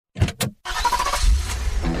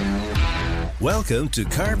Welcome to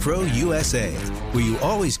CarPro USA, where you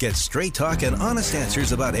always get straight talk and honest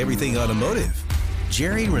answers about everything automotive.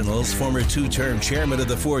 Jerry Reynolds, former two-term chairman of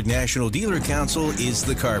the Ford National Dealer Council, is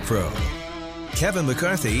the CarPro. Kevin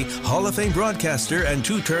McCarthy, Hall of Fame broadcaster and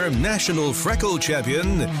two-term national freckle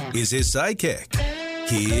champion, is his sidekick.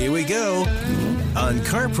 Here we go on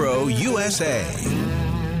CarPro USA.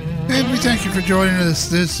 And we thank you for joining us.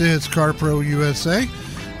 This is CarPro USA.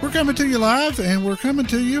 We're coming to you live, and we're coming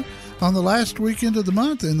to you on the last weekend of the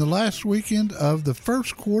month and the last weekend of the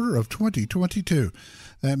first quarter of 2022.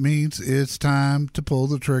 That means it's time to pull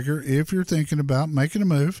the trigger if you're thinking about making a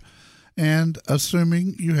move and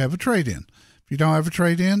assuming you have a trade-in. If you don't have a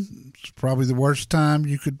trade-in, it's probably the worst time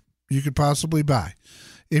you could possibly buy.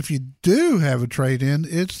 If you do have a trade-in,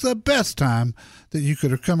 it's the best time that you could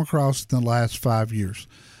have come across in the last 5 years.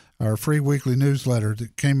 Our free weekly newsletter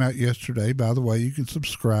that came out yesterday, by the way, you can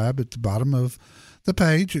subscribe at the bottom of the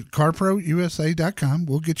page at carprousa.com.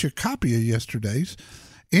 We'll get you a copy of yesterday's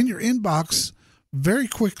in your inbox very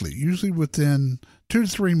quickly, usually within 2 to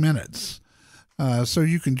 3 minutes. So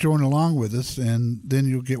you can join along with us, and then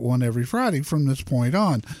you'll get one every Friday from this point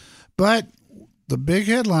on. But the big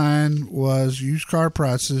headline was used car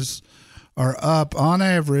prices are up on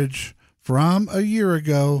average from a year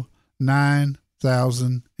ago,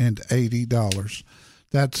 $9,080.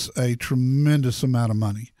 That's a tremendous amount of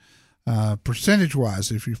money.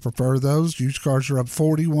 Percentage-wise, if you prefer those, used cars are up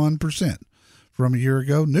 41% from a year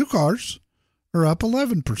ago. New cars are up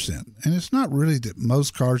 11%. And it's not really that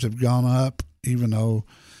most cars have gone up, even though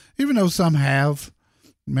some have.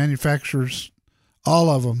 Manufacturers, all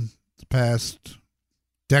of them, the past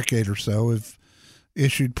decade or so, have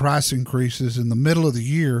issued price increases in the middle of the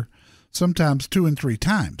year, sometimes 2 and 3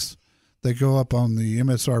 times. They go up on the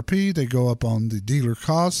MSRP, they go up on the dealer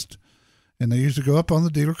cost, and they usually go up on the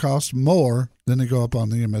dealer cost more than they go up on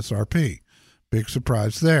the MSRP. Big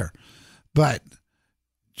surprise there. But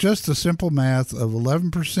just the simple math of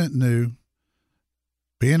 11% new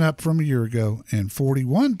being up from a year ago and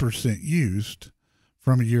 41% used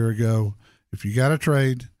from a year ago. If you got a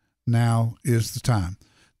trade, now is the time.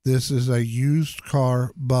 This is a used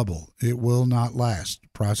car bubble. It will not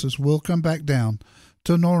last. Prices will come back down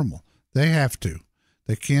to normal. They have to.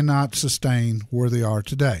 They cannot sustain where they are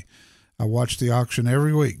today. I watch the auction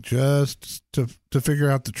every week just to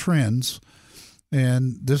figure out the trends,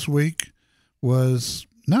 and this week was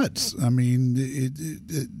nuts. I mean,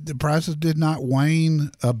 the prices did not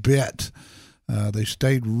wane a bit. They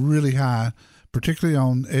stayed really high, particularly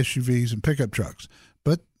on SUVs and pickup trucks.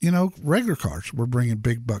 But, regular cars were bringing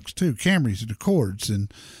big bucks too. Camrys and Accords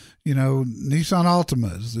and, Nissan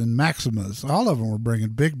Altimas and Maximas, all of them were bringing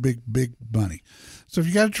big money. So if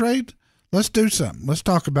you got a trade, let's do something. Let's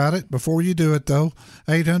talk about it. Before you do it, though,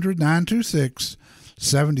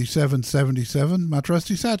 800-926-7777. My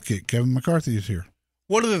trusty sidekick, Kevin McCarthy, is here.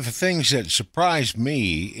 One of the things that surprised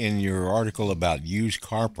me in your article about used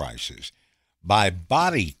car prices, by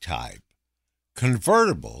body type,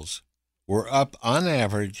 convertibles were up on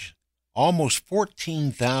average almost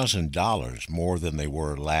 $14,000 more than they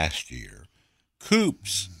were last year.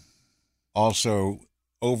 Coupes also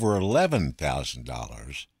over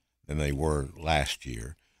 $11,000 than they were last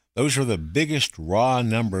year. Those are the biggest raw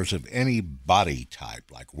numbers of any body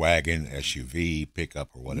type, like wagon, SUV, pickup,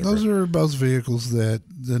 or whatever. Those are both vehicles that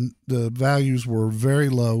the values were very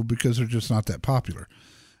low because they're just not that popular.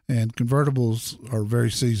 And convertibles are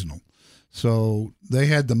very seasonal. So they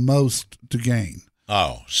had the most to gain.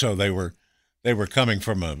 Oh, so they were coming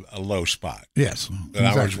from a low spot. Yes. And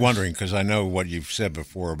exactly. I was wondering, because I know what you've said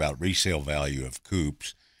before about resale value of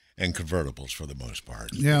coupes and convertibles for the most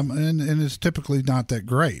part. Yeah, and it's typically not that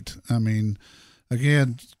great. I mean,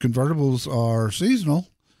 again, convertibles are seasonal,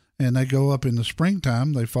 and they go up in the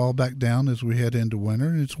springtime. They fall back down as we head into winter,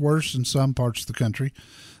 and it's worse in some parts of the country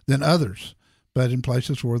than others. But in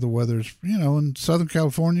places where the weather's, in Southern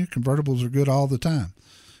California, convertibles are good all the time.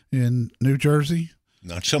 In New Jersey,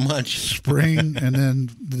 not so much. Spring, and then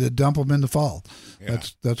they dump them in the fall. Yeah.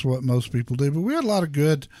 That's what most people do. But we had a lot of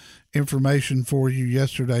good information for you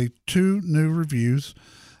yesterday. 2 new reviews.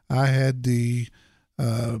 I had the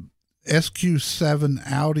SQ7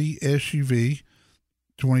 Audi SUV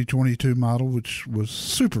 2022 model, which was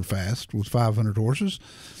super fast with 500 horses.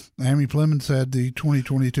 Amy Plemons had the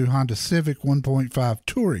 2022 Honda Civic 1.5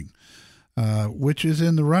 Touring, which is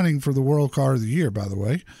in the running for the World Car of the Year, by the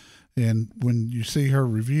way. And when you see her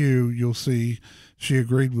review, you'll see she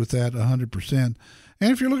agreed with that 100%. And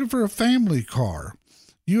if you're looking for a family car,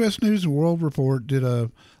 U.S. News and World Report did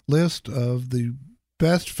a list of the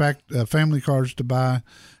best family cars to buy,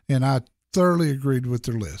 and I thoroughly agreed with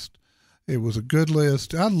their list. It was a good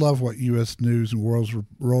list. I love what U.S. News and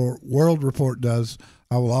World Report does.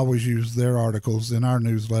 I will always use their articles in our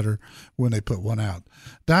newsletter when they put one out.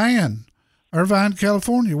 Diane, Irvine,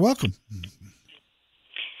 California, welcome.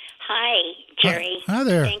 Hi, Jerry. Hi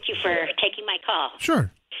there. Thank you for taking my call.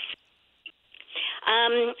 Sure.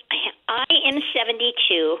 I am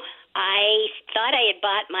 72. I thought I had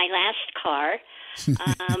bought my last car,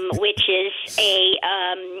 which is a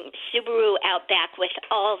Subaru Outback with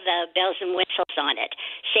all the bells and whistles on it.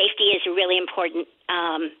 Safety is a really important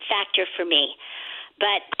factor for me.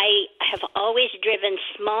 But I have always driven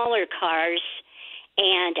smaller cars,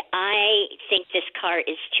 and I think this car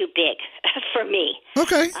is too big for me.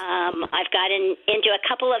 Okay. I've gotten into a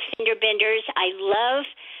couple of fender benders. I love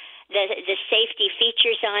the safety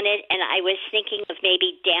features on it, and I was thinking of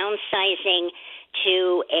maybe downsizing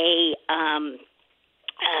to a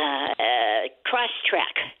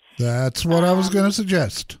Crosstrek. That's what I was going to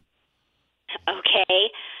suggest.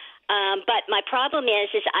 Okay. But my problem is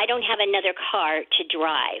I don't have another car to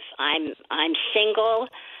drive. I'm single,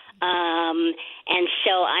 and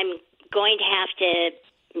so I'm going to have to,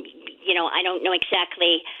 I don't know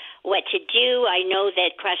exactly what to do. I know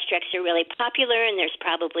that Crosstreks are really popular, and there's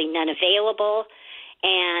probably none available.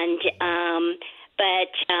 And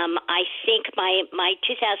but I think my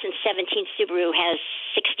 2017 Subaru has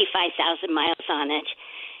 65,000 miles on it,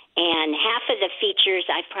 and half of the features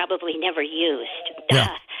I've probably never used.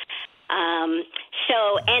 Yeah.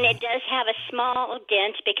 And it does have a small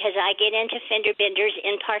dent because I get into fender benders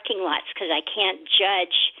in parking lots because I can't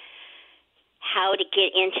judge how to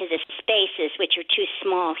get into the spaces, which are too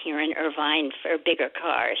small here in Irvine for bigger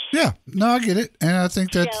cars. Yeah, no, I get it, and I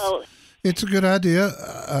think it's a good idea.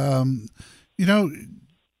 You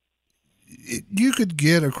could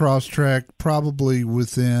get a Crosstrek probably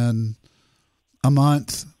within a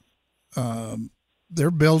month. They're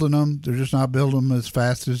building them. They're just not building them as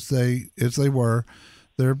fast as they were.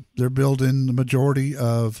 They're building the majority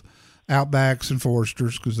of Outbacks and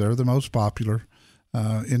Foresters because they're the most popular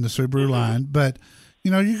in the Subaru line. But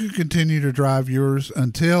you can continue to drive yours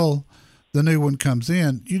until the new one comes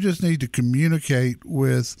in. You just need to communicate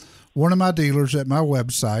with one of my dealers at my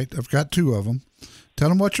website. I've got 2 of them. Tell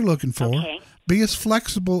them what you're looking for. Okay. Be as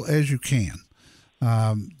flexible as you can.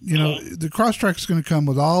 The Crosstrek is going to come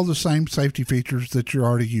with all the same safety features that you're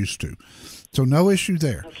already used to. So no issue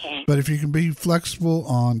there. Okay. But if you can be flexible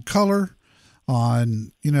on color,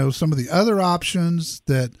 on, some of the other options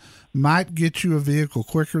that might get you a vehicle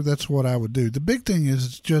quicker, that's what I would do. The big thing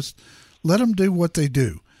is just let them do what they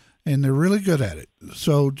do, and they're really good at it.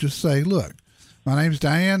 So just say, look, my name's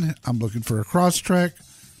Diane. I'm looking for a Crosstrek,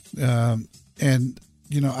 and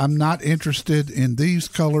I'm not interested in these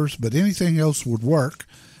colors, but anything else would work,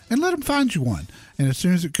 and let them find you one. And as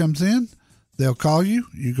soon as it comes in, they'll call you.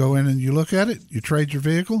 You go in and you look at it, you trade your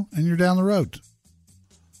vehicle, and you're down the road.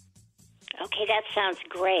 Okay, that sounds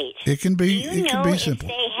great. It can be. Do you know be if simple.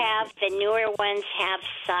 they have the newer ones have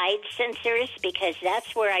side sensors? Because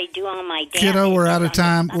that's where I do all my damage. Kiddo, we're out of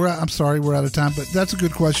time. I'm sorry, we're out of time, but that's a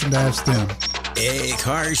good question to ask them. Hey,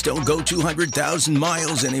 cars don't go 200,000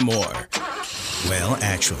 miles anymore. Well,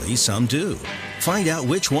 actually, some do. Find out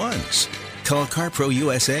which ones. Call CarPro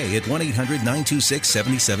USA at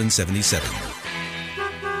 1-800-926-7777.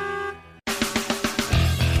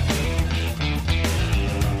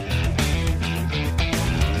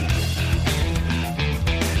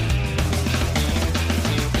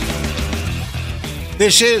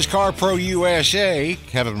 This is CarPro USA.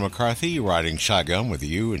 Kevin McCarthy riding shotgun with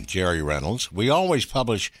you and Jerry Reynolds. We always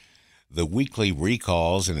publish the weekly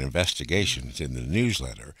recalls and investigations in the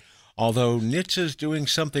newsletter, although NHTSA's doing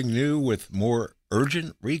something new with more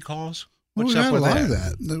urgent recalls. What's up with that? We've had a lot of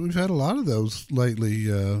that. We've had a lot of those lately.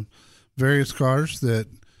 Various cars that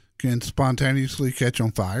can spontaneously catch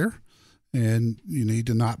on fire, and you need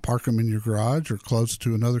to not park them in your garage or close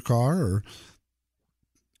to another car or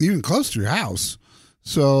even close to your house.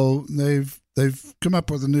 So they've come up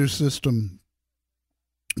with a new system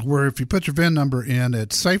where if you put your VIN number in at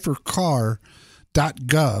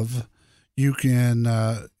safercar.gov, you can,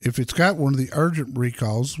 if it's got one of the urgent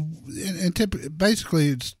recalls, and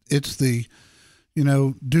basically it's the,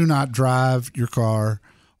 do not drive your car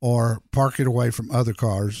or park it away from other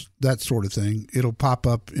cars, that sort of thing. It'll pop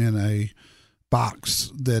up in a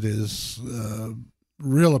box that is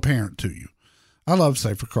real apparent to you. I love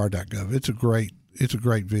safercar.gov. It's a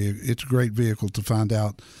great vehicle to find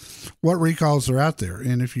out what recalls are out there.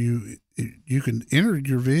 And if you can enter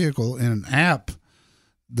your vehicle in an app,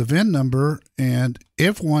 the VIN number, and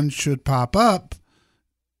if one should pop up,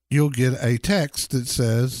 you'll get a text that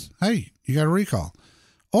says, hey, you got a recall.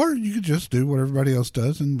 Or you could just do what everybody else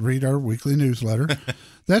does and read our weekly newsletter.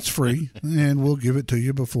 That's free, and we'll give it to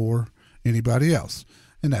you before anybody else.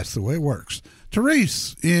 And that's the way it works.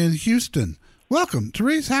 Therese in Houston. Welcome.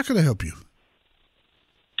 Therese, how can I help you?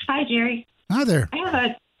 Hi, Jerry. Hi there.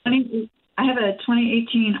 I have a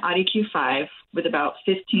 2018 Audi Q5 with about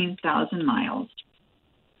 15,000 miles.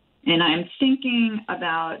 And I'm thinking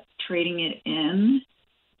about trading it in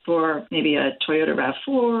for maybe a Toyota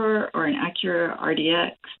RAV4 or an Acura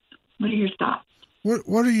RDX. What are your thoughts?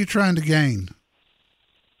 What are you trying to gain?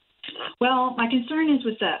 Well, my concern is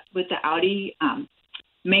with the Audi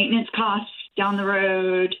maintenance costs down the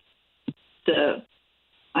road.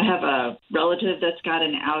 I have a relative that's got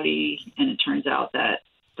an Audi, and it turns out that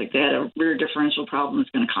they had a rear differential problem. It's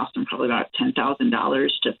going to cost them probably about $10,000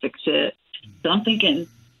 to fix it. So I'm thinking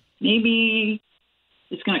maybe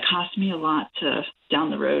it's going to cost me a lot down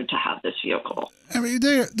the road to have this vehicle. I mean,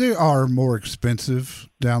 they are more expensive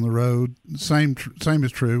down the road. Same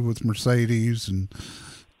is true with Mercedes and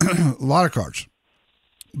a lot of cars.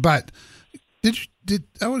 But I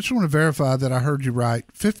just want to verify that I heard you right.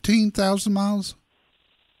 15,000 miles?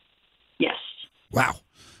 Yes. Wow.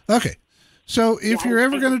 Okay. So if you're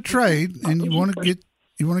ever going to trade and you want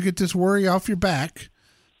to get this worry off your back,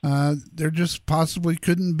 there just possibly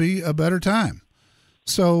couldn't be a better time.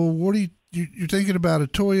 So what you're thinking about a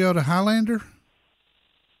Toyota Highlander?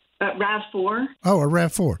 RAV4. Oh, a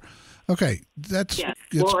RAV4. Okay.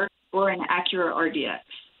 Or an Acura RDX.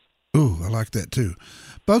 Ooh, I like that too.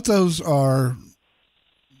 Both those are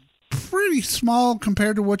pretty small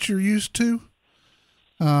compared to what you're used to.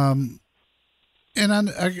 And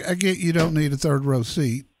I get you don't need a third row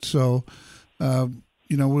seat, so we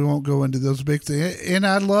won't go into those big things. And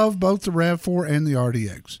I love both the RAV4 and the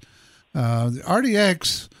RDX. The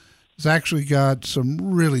RDX has actually got some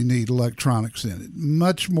really neat electronics in it,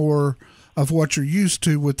 much more of what you're used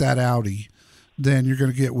to with that Audi than you're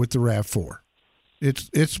going to get with the RAV4.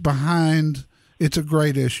 It's behind. It's a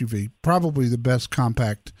great SUV, probably the best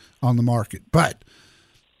compact on the market, but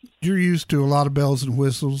you're used to a lot of bells and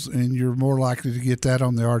whistles, and you're more likely to get that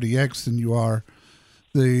on the RDX than you are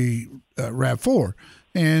the RAV4.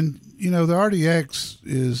 And, the RDX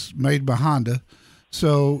is made by Honda,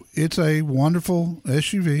 so it's a wonderful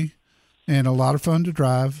SUV and a lot of fun to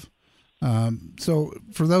drive. So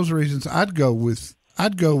for those reasons, I'd go with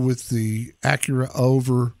the Acura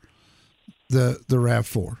over the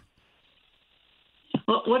RAV4.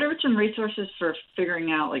 Well, what are some resources for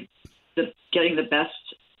figuring out getting the best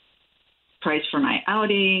price for my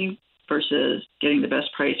Audi versus getting the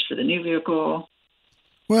best price for the new vehicle?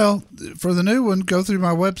 Well, for the new one, go through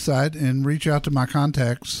my website and reach out to my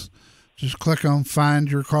contacts. Just click on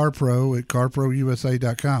Find Your Car Pro at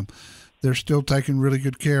carprousa.com. They're still taking really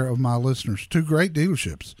good care of my listeners. Two great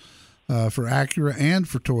dealerships for Acura and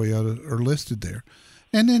for Toyota are listed there.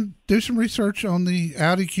 And then do some research on the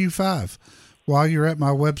Audi Q5. While you're at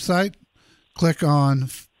my website, click on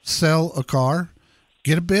Sell a Car,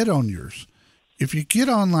 get a bid on yours. If you get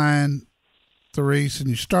online, Therese, and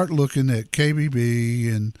you start looking at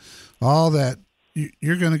KBB and all that,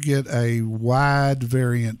 you're going to get a wide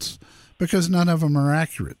variance because none of them are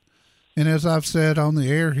accurate. And as I've said on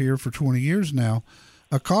the air here for 20 years now,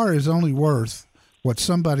 a car is only worth what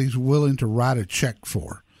somebody's willing to write a check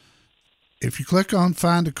for. If you click on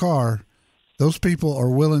Find a Car, those people are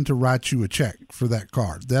willing to write you a check for that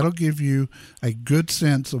car. That'll give you a good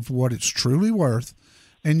sense of what it's truly worth,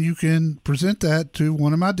 and you can present that to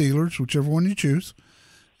one of my dealers, whichever one you choose,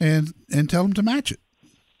 and tell them to match it.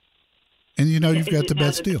 And you've got the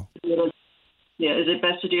best deal. Yeah, is it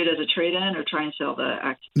best to do it as a trade-in or try and sell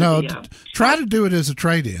the? Try to do it as a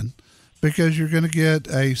trade-in because you're going to get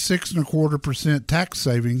a 6.25% tax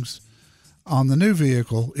savings on the new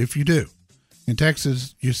vehicle if you do. In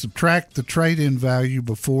Texas, you subtract the trade-in value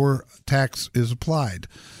before tax is applied.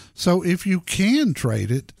 So if you can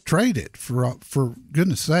trade it for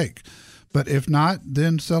goodness sake. But if not,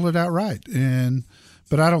 then sell it outright.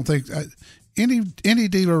 But I don't think any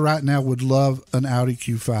dealer right now would love an Audi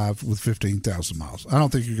Q5 with 15,000 miles. I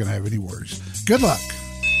don't think you're going to have any worries. Good luck.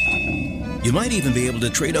 You might even be able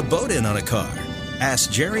to trade a boat in on a car.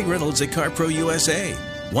 Ask Jerry Reynolds at CarPro USA.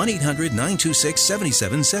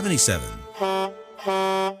 1-800-926-7777.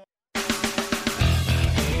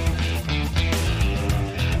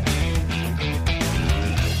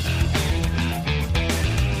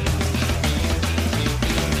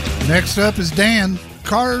 Next up is Dan,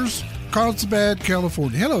 Carlsbad,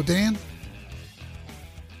 California. Hello, Dan.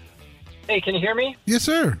 Hey, can you hear me? Yes,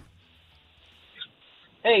 sir.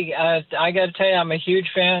 Hey, I got to tell you, I'm a huge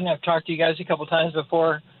fan. I've talked to you guys a couple times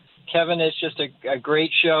before. Kevin, it's just a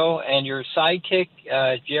great show, and your sidekick,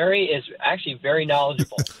 Jerry, is actually very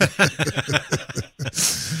knowledgeable.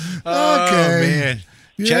 Oh, Okay. man.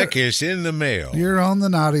 Check is in the mail. You're on the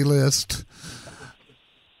naughty list.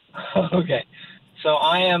 Okay. So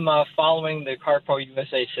I am following the CarPro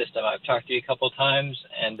USA system. I've talked to you a couple of times,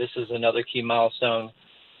 and this is another key milestone.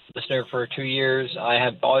 Listener for 2 years. I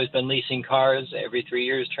have always been leasing cars every 3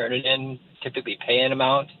 years, turn it in, typically pay an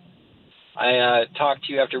amount. I talked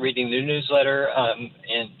to you after reading the newsletter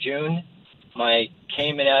in June. My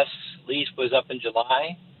Cayman S lease was up in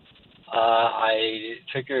July. I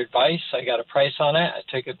took your advice. I got a price on it. I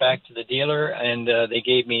took it back to the dealer, and they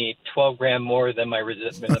gave me $12,000 more than my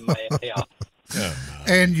payoff. Oh,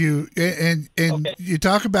 And you Okay. you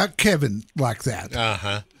talk about Kevin like that.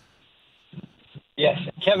 uh-huh. Yes,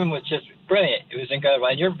 Kevin was just brilliant. It was incredible,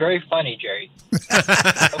 and you're very funny, Jerry.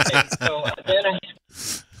 Okay, so then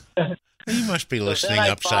You must be listening I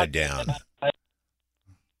upside thought- down.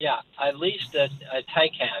 I leased a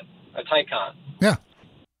Taycan. Yeah.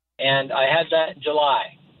 And I had that in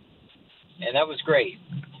July, and that was great.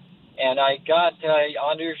 And I got I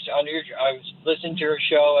was listening to your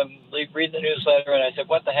show and reading the newsletter, and I said,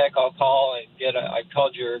 "What the heck? I'll call and get I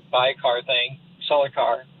called your buy a car thing, sell a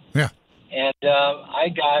car." Yeah. And I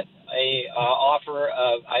got a offer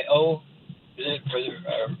of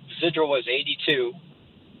residual was 82,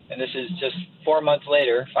 and this is just 5 months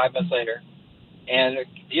later, and the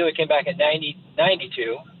dealer came back at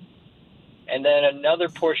 92, and then another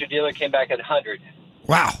Porsche dealer came back at 100.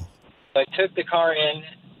 Wow. I took the car in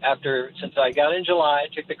since I got in July.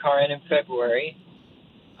 I took the car in February.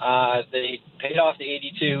 They paid off the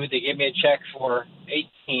 82. They gave me a check for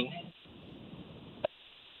 18.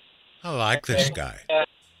 I like this guy.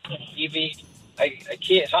 EV. I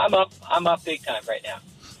can't. So I'm up big time right now.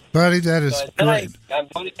 Buddy, that is So then great. I'm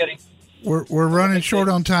only getting. We're running short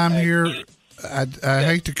on time here. I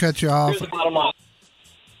hate to cut you off. Here's the bottom line.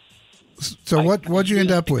 So what'd you end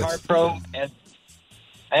up with? CarPro, and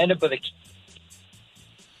I ended up with a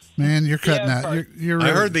Man, you're cutting Yeah, out. sorry. You're I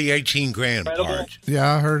really- heard the 18 grand Incredible. part.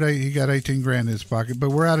 Yeah, I heard he got 18 grand in his pocket, but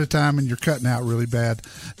we're out of time and you're cutting out really bad.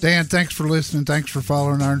 Dan, thanks for listening. Thanks for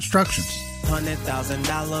following our instructions.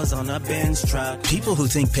 $100,000 on a Benz truck. People who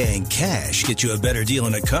think paying cash gets you a better deal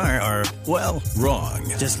in a car are, well, wrong.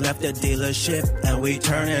 Just left the dealership and we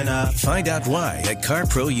turning up. Find out why at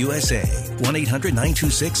CarPro USA.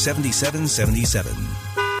 1-800-926-7777.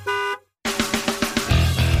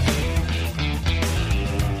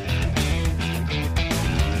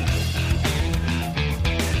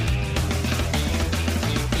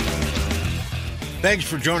 Thanks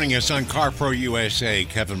for joining us on CarPro USA.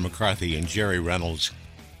 Kevin McCarthy and Jerry Reynolds.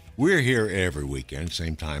 We're here every weekend,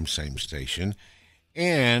 same time, same station.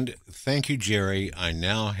 And thank you, Jerry. I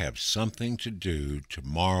now have something to do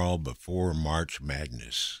tomorrow before March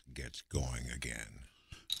Madness gets going again.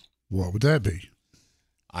 What would that be?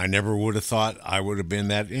 I never would have thought I would have been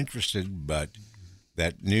that interested, but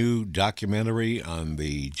that new documentary on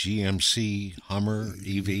the GMC Hummer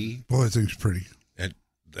EV, Boy, that thing's pretty.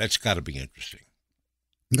 that's got to be interesting.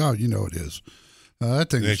 No, you know it is. That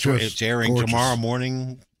thing is just It's airing gorgeous. tomorrow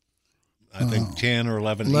morning, I think 10 or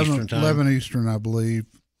 11 Eastern time. 11 Eastern, I believe.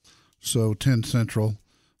 So 10 Central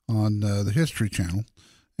on the History Channel.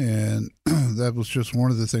 And that was just one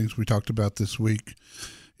of the things we talked about this week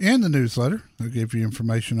in the newsletter. I'll give you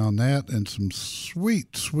information on that and some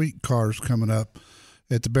sweet, sweet cars coming up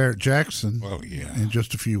at the Barrett-Jackson Oh, yeah. in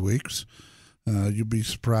just a few weeks. You'll be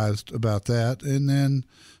surprised about that. And then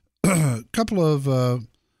a couple of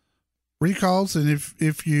recalls. And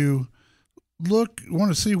if you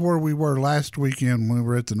want to see where we were last weekend when we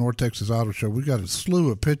were at the North Texas Auto Show, we got a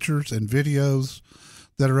slew of pictures and videos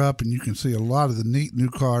that are up, and you can see a lot of the neat new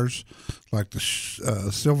cars like the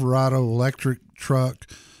Silverado electric truck,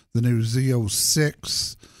 the new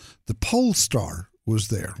Z06, the Polestar was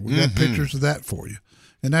there. We got pictures of that for you,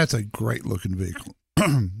 and that's a great looking vehicle.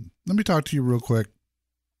 Let me talk to you real quick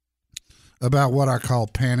about what I call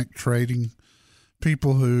panic trading.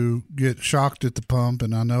 People who get shocked at the pump,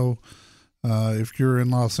 and I know if you're in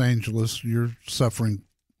Los Angeles, you're suffering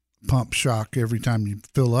pump shock every time you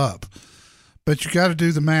fill up. But you got to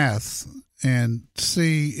do the math and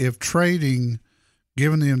see if trading,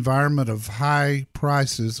 given the environment of high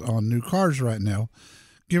prices on new cars right now,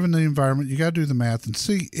 given the environment, you got to do the math and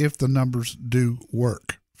see if the numbers do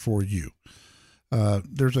work for you.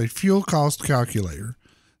 There's a fuel cost calculator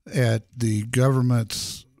at the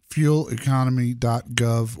government's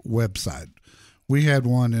fueleconomy.gov website. We had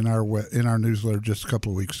one in our newsletter just a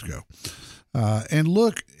couple of weeks ago. And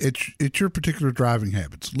look at your particular driving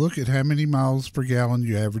habits. Look at how many miles per gallon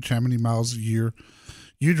you average, how many miles a year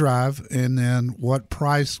you drive and then what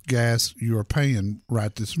price gas you are paying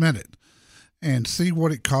right this minute, and see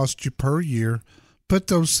what it costs you per year. Put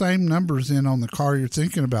those same numbers in on the car you're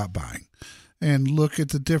thinking about buying and look at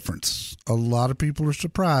the difference. A lot of people are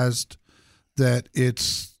surprised that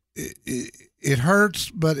it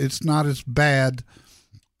hurts, but it's not as bad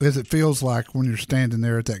as it feels like when you're standing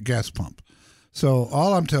there at that gas pump. So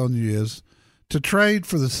all I'm telling you is to trade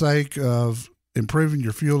for the sake of improving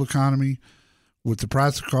your fuel economy with the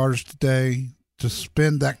price of cars today, to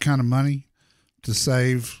spend that kind of money to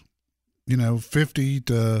save, $50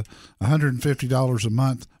 to $150 a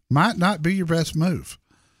month might not be your best move.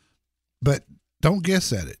 But don't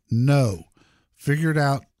guess at it. No. Figure it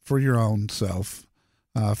out for your own self.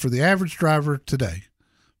 For the average driver today,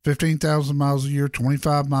 15,000 miles a year,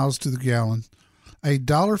 25 miles to the gallon, a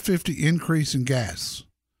 $1.50 increase in gas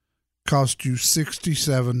cost you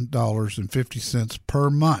 $67.50 per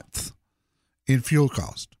month in fuel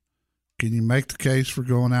cost. Can you make the case for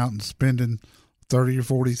going out and spending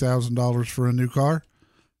 $30,000 or $40,000 for a new car?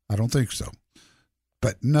 I don't think so.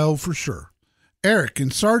 But no, for sure. Eric in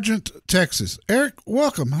Sargent, Texas. Eric,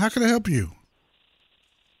 welcome. How can I help you?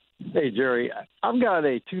 Hey, Jerry. I've got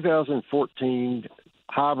a 2014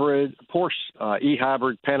 hybrid, Porsche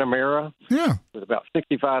e-hybrid Panamera. Yeah. With about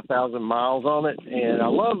 65,000 miles on it. And I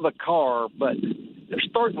love the car, but they're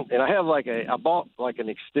starting, and I bought an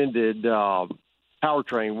extended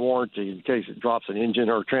powertrain warranty in case it drops an engine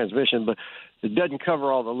or a transmission, but it doesn't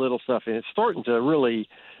cover all the little stuff. And it's starting to really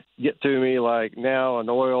get to me, like now an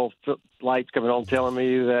oil light's coming on telling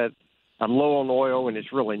me that I'm low on oil when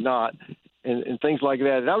it's really not. And things like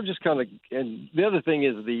that. And I was just and the other thing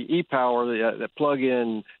is the e-Power, the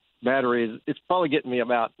plug-in battery, it's probably getting me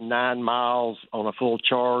about 9 miles on a full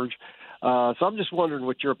charge. So I'm just wondering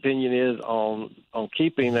what your opinion is on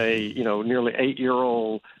keeping a, nearly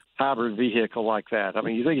 8-year-old hybrid vehicle like that. I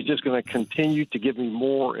mean, you think it's just going to continue to give me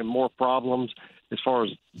more and more problems as far as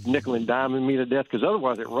nickel and diming me to death? Because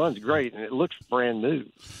otherwise it runs great and it looks brand new.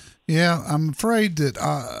 Yeah, I'm afraid that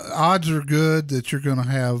odds are good that you're going to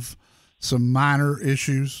have some minor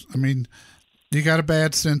issues. I mean, you got a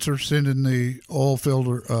bad sensor sending the oil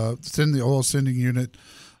filter, sending the oil sending unit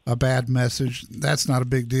a bad message. That's not a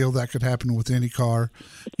big deal. That could happen with any car.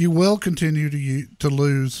 You will continue to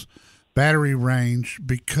lose battery range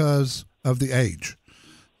because of the age.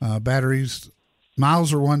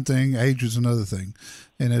 Miles are one thing, age is another thing.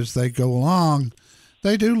 And as they go along,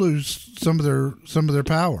 they do lose some of their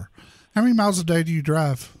power. How many miles a day do you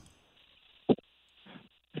drive?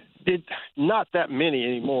 Not that many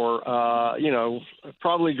anymore.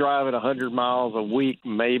 Probably drive at 100 miles a week,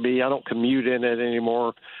 maybe. I don't commute in it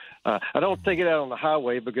anymore. I don't take it out on the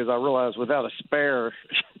highway because I realize without a spare,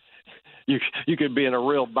 you could be in a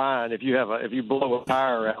real bind if you blow a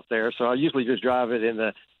tire out there. So I usually just drive it in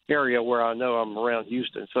the area where I know I'm around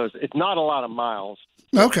Houston. So it's not a lot of miles.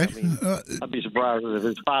 Okay. I mean, I'd be surprised if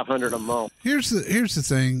it's 500 a month. Here's the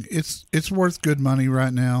thing. It's worth good money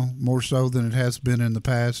right now, more so than it has been in the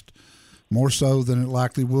past, more so than it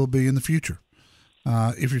likely will be in the future.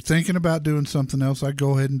 If you're thinking about doing something else, I'd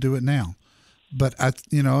go ahead and do it now. But I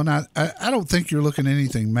don't think you're looking at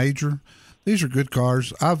anything major. These are good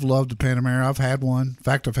cars. I've loved the Panamera. I've had one. In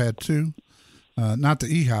fact, I've had two. Not the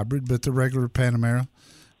e-hybrid, but the regular Panamera.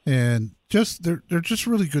 And they're just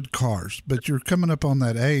really good cars. But you're coming up on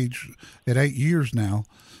that age at 8 years now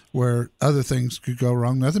where other things could go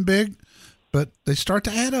wrong. Nothing big, but they start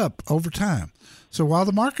to add up over time. So while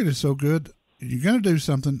the market is so good, you're going to do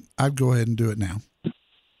something, I'd go ahead and do it now.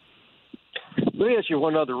 Let me ask you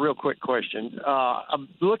one other real quick question. I'm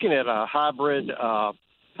looking at a hybrid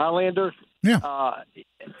Highlander. Yeah.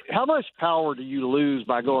 How much power do you lose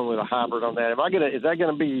by going with a hybrid on that? Is that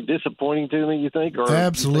going to be disappointing to me, you think? Or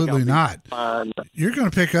absolutely not. Fine? You're going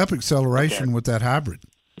to pick up acceleration with that hybrid.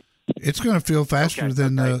 It's going to feel faster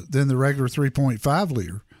than the regular 3.5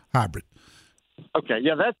 liter hybrid. Okay,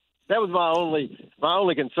 yeah, that was my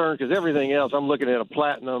only concern, because everything else, I'm looking at a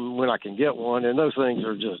Platinum when I can get one, and those things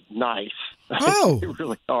are just nice. Oh, they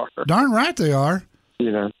really are. Darn right they are.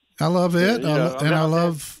 I love it, I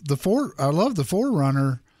love the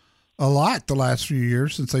 4Runner a lot the last few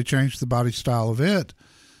years since they changed the body style of it.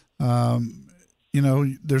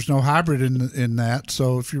 There's no hybrid in that,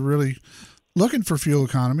 so if you're really looking for fuel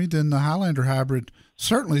economy, then the Highlander hybrid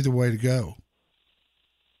certainly the way to go.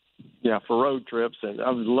 Yeah, for road trips, and I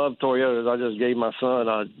love Toyotas. I just gave my son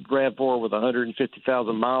a RAV4 with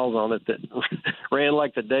 150,000 miles on it that ran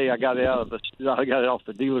like the day I got it off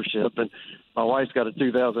the dealership, and my wife's got a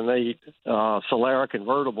 2008 Solara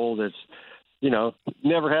convertible that's,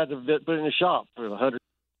 never had to put in a shop for 100.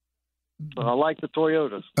 So I like the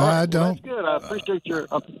Toyotas. I Well, don't. that's good. I appreciate your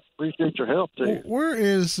help too. Where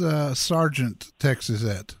is Sargent, Texas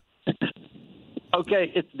at?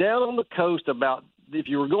 Okay, it's down on the coast. About if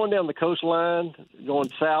you were going down the coastline, going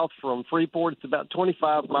south from Freeport, it's about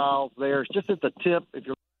 25 miles there. It's just at the tip. If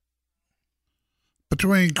you're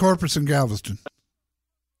Between Corpus and Galveston.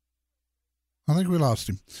 I think we lost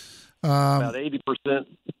him. about 80%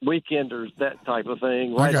 weekenders, that type of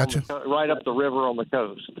thing. I got you. Right up the river on the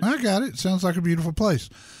coast. I got it. Sounds like a beautiful place.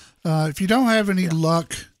 If you don't have any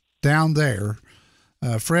luck down there,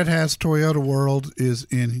 Fred Haas Toyota World is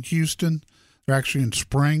in Houston. They're actually in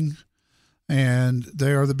Spring, and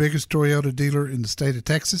they are the biggest Toyota dealer in the state of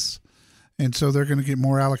Texas. And so they're going to get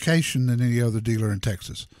more allocation than any other dealer in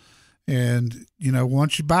Texas. And, you know,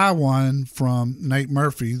 once you buy one from Nate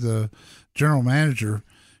Murphy, the general manager,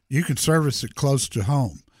 you can service it close to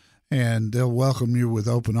home, and they'll welcome you with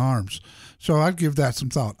open arms. So I'd give that some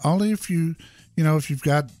thought. Only if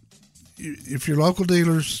if your local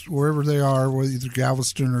dealers, wherever they are, whether either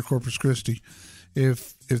Galveston or Corpus Christi,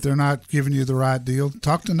 if they're not giving you the right deal,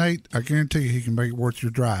 talk to Nate. I guarantee you he can make it worth your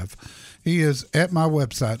drive. He is at my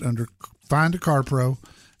website under Find a Car Pro,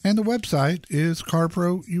 and the website is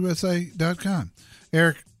carprousa.com.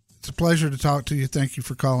 Eric, it's a pleasure to talk to you. Thank you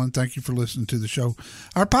for calling. Thank you for listening to the show.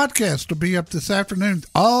 Our podcast will be up this afternoon,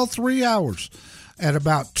 all 3 hours at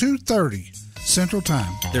about 2:30 Central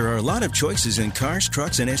Time. There are a lot of choices in cars,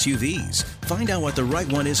 trucks, and SUVs. Find out what the right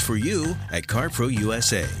one is for you at CarPro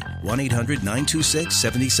USA.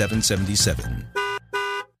 1-800-926-7777.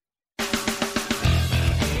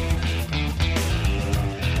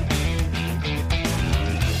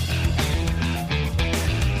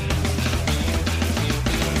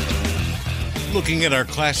 Looking at our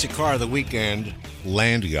classic car of the weekend,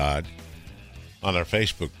 Land God, on our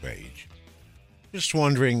Facebook page. Just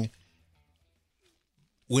wondering,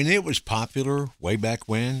 when it was popular way back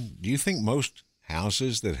when, do you think most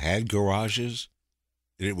houses that had garages,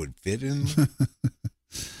 that it would fit in them?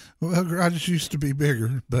 Well, garages used to be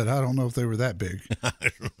bigger, but I don't know if they were that big. I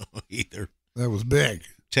don't know either. That was big.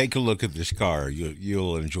 Take a look at this car.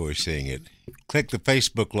 You'll enjoy seeing it. Click the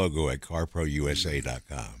Facebook logo at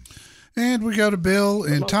carprousa.com. And we go to Bill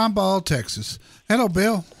in Tomball, Texas. Hello,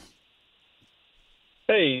 Bill.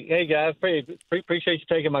 Hey guys, appreciate you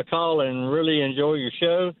taking my call and really enjoy your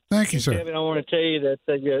show. Thank you, sir. Kevin, I want to tell you that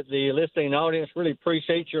the listening audience really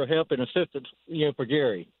appreciates your help and assistance, for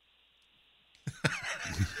Gary.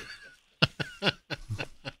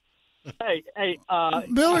 Hey,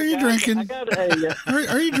 Bill, are you drinking? I got a,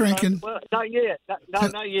 are you drinking? Well, not yet.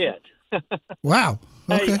 Not yet. Wow.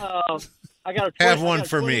 Okay. Hey, I got a Have one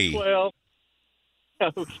for me.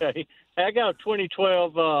 Okay. I got a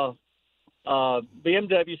 2012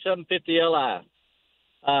 BMW 750 Li.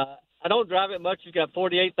 I don't drive it much. It's got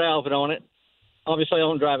 48,000 on it. Obviously, I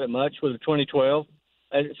don't drive it much with a 2012.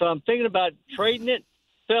 So I'm thinking about trading it,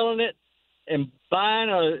 selling it, and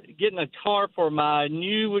getting a car for my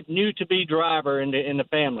new to be driver in the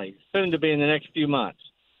family, soon to be in the next few months.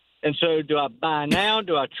 And so, do I buy now?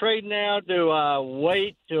 Do I trade now? Do I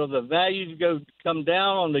wait till the values come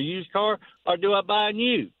down on the used car, or do I buy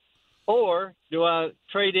new? Or do I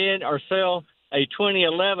trade in or sell a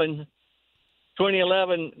 2011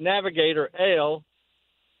 Navigator L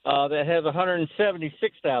that has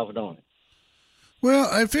 176,000 on it?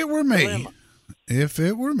 Well, if it were me,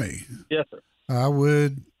 yes, sir, I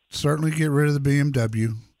would certainly get rid of the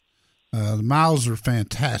BMW. The miles are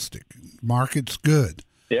fantastic. Market's good.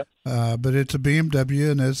 Yep. But it's a BMW,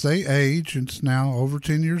 and as they age, it's now over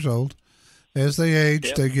 10 years old. As they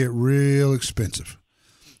age, they get real expensive.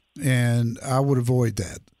 And I would avoid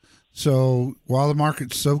that. So while the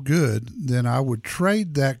market's so good, then I would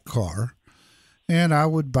trade that car and I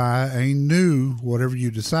would buy a new, whatever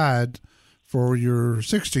you decide, for your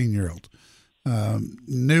 16-year-old.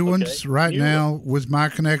 New ones right now with my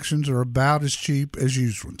connections are about as cheap as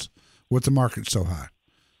used ones with the market so high.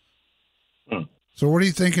 So what are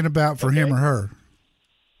you thinking about for him or her?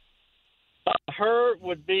 Her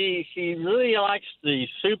would be, she really likes the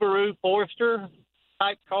Subaru Forester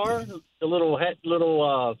type car, the little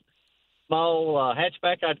small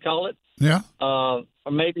hatchback, I'd call it. Yeah. Or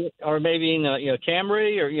maybe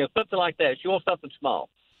Camry or something like that. She wants something small.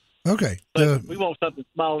 Okay. But we want something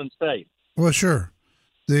small and safe. Well, sure.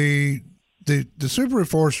 The Subaru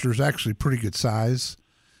Forester is actually pretty good size.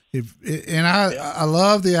 I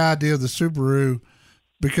love the idea of the Subaru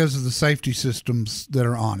because of the safety systems that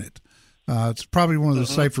are on it. It's probably one of the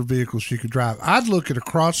safer vehicles you could drive. I'd look at a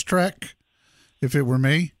Crosstrek if it were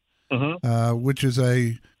me, which is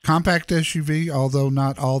a compact SUV, although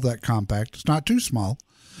not all that compact. It's not too small,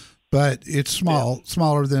 but it's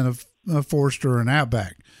smaller than Forester or an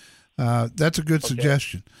Outback. That's a good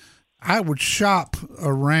suggestion. I would shop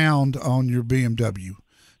around on your BMW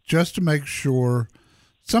just to make sure.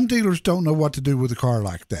 Some dealers don't know what to do with a car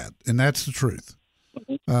like that, and that's the truth.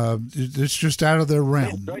 It's just out of their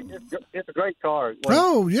realm. It's a great car.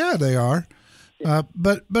 Oh, yeah, they are.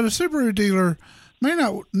 But a Subaru dealer may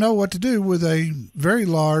not know what to do with a very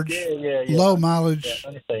large, low-mileage,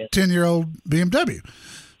 10-year-old BMW.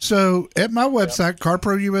 So at my website,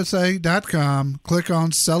 carprousa.com, click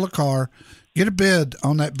on Sell a Car, get a bid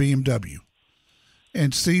on that BMW,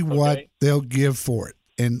 and see what they'll give for it.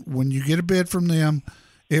 And when you get a bid from them,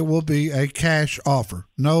 it will be a cash offer.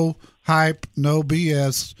 No hype, no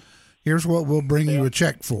BS. Here's what we'll bring you a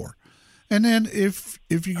check for. And then if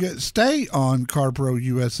you stay on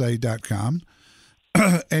carprousa.com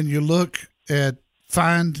and you look at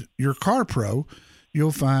Find Your Car Pro,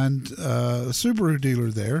 you'll find a Subaru dealer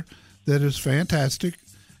there that is fantastic.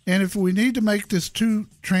 And if we need to make this 2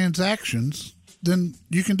 transactions, then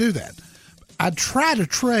you can do that. I'd try to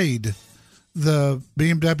trade the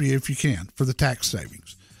BMW if you can for the tax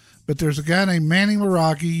savings. But there's a guy named Manny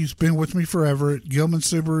Miragi. He's been with me forever at Gilman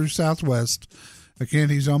Subaru Southwest. Again,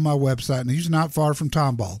 he's on my website, and he's not far from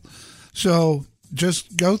Tomball. So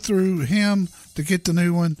just go through him to get the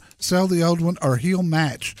new one, sell the old one, or he'll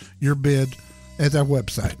match your bid at our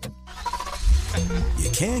website. You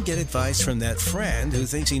can get advice from that friend who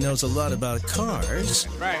thinks he knows a lot about cars.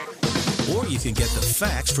 Right. Or you can get the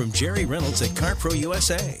facts from Jerry Reynolds at CarPro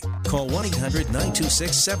USA. Call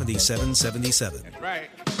 1-800-926-7777. That's right.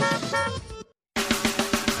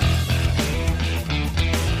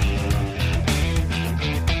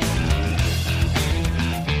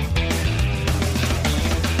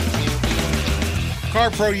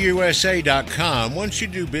 CarProUSA.com. Once you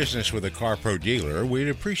do business with a CarPro dealer, we'd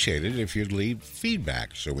appreciate it if you'd leave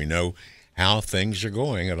feedback so we know how things are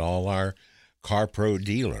going at all our CarPro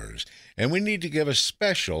dealers. And we need to give a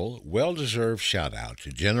special, well-deserved shout-out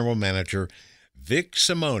to General Manager Vic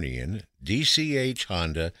Simonian, DCH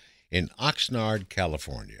Honda in Oxnard,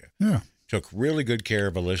 California. Yeah. Took really good care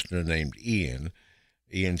of a listener named Ian.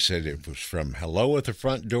 Ian said it was from hello at the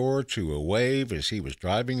front door to a wave as he was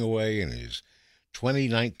driving away in his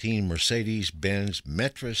 2019 Mercedes-Benz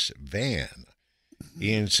Metris van.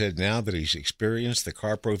 Ian said now that he's experienced the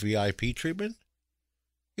CarPro VIP treatment,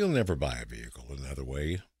 he'll never buy a vehicle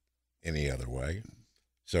any other way.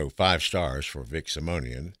 So 5 stars for Vic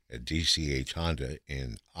Simonian at DCH Honda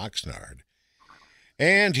in Oxnard.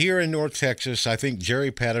 And here in North Texas, I think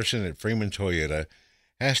Jerry Patterson at Freeman Toyota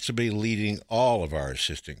has to be leading all of our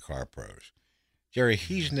assistant car pros. Jerry,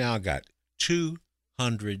 he's now got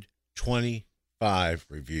 225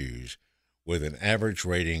 reviews with an average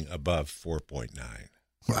rating above 4.9.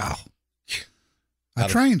 Wow. I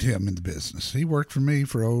trained him in the business. He worked for me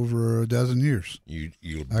for over a dozen years. You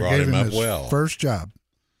brought him up well. First job.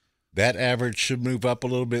 That average should move up a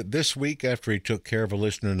little bit this week after he took care of a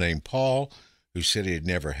listener named Paul, who said he had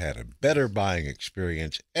never had a better buying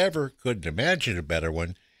experience ever, couldn't imagine a better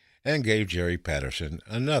one, and gave Jerry Patterson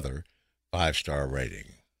another 5-star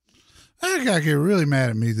rating. That guy got really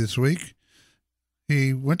mad at me this week.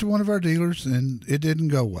 He went to one of our dealers, and it didn't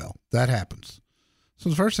go well. That happens. So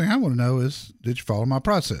the first thing I want to know is, did you follow my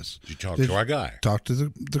process? Did you talk to our guy? Talk to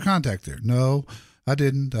the contact there. No, I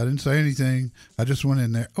didn't. I didn't say anything. I just went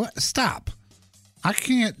in there. Stop. I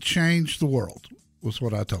can't change the world, was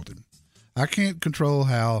what I told him. I can't control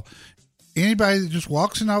how anybody that just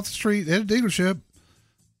walks in off the street at a dealership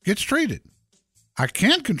gets treated. I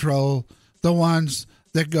can control the ones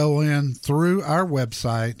that go in through our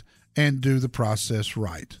website and do the process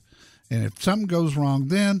right. And if something goes wrong,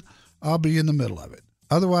 then I'll be in the middle of it.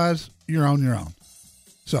 Otherwise, you're on your own.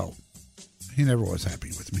 So he never was happy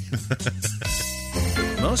with me.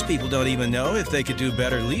 Most people don't even know if they could do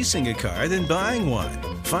better leasing a car than buying one.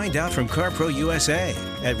 Find out from CarPro USA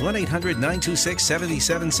at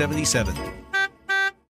 1-800-926-7777.